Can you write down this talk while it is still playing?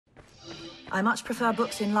I much prefer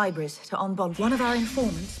books in libraries to en bon. One of our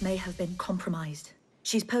informants may have been compromised.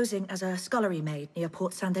 She's posing as a scullery maid near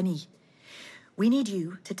Port Saint-Denis. We need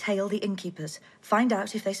you to tail the innkeepers, find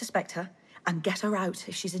out if they suspect her, and get her out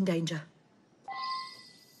if she's in danger.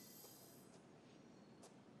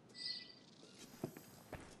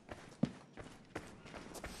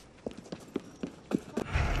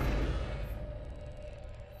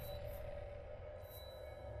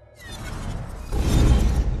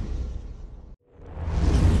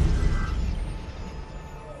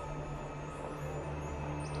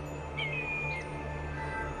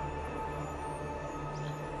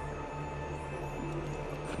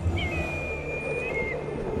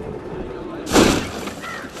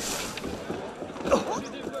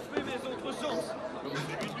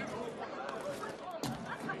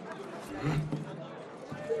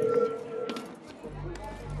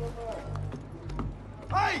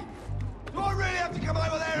 Hey! Do I really have to come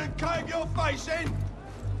over there and cave your face in?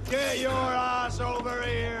 Get your ass over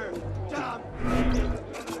here! Damn!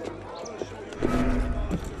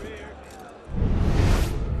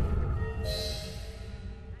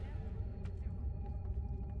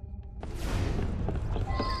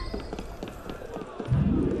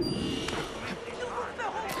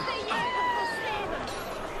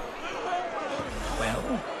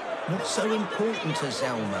 What's so important to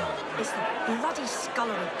Zelma? It's the bloody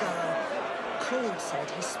scullery girl. Claude said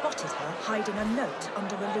he spotted her hiding a note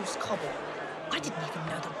under a loose cobble. I didn't even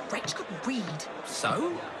know the wretch could read.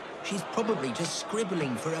 So? She's probably just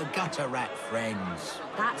scribbling for her gutter rat friends.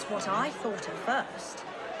 That's what I thought at first.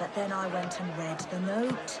 But then I went and read the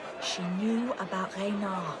note. She knew about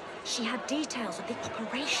Reynard. She had details of the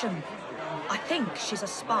operation. I think she's a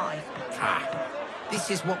spy. Ha! This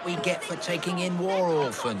is what we get for taking in war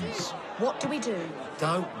orphans. What do we do?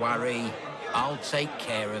 Don't worry. I'll take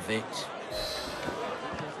care of it.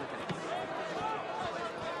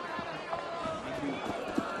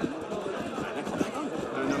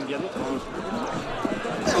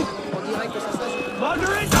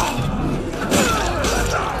 Marguerite!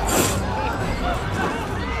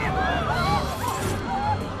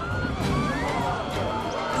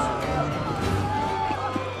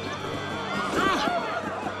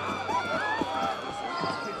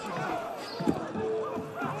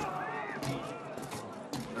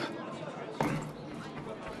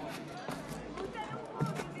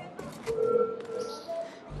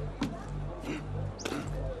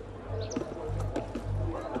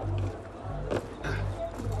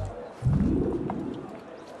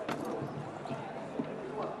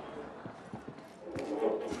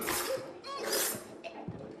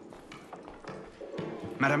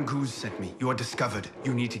 Madame Gouze sent me. You are discovered.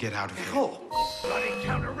 You need to get out of here. Oh, bloody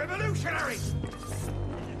counter-revolutionary!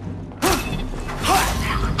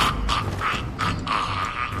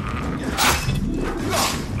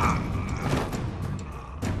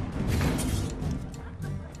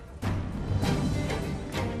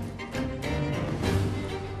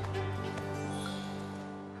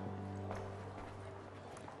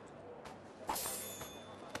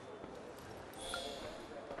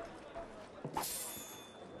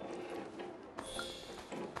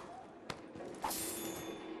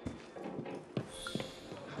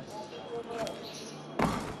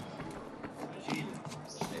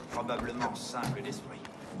 Probablement simple d'esprit.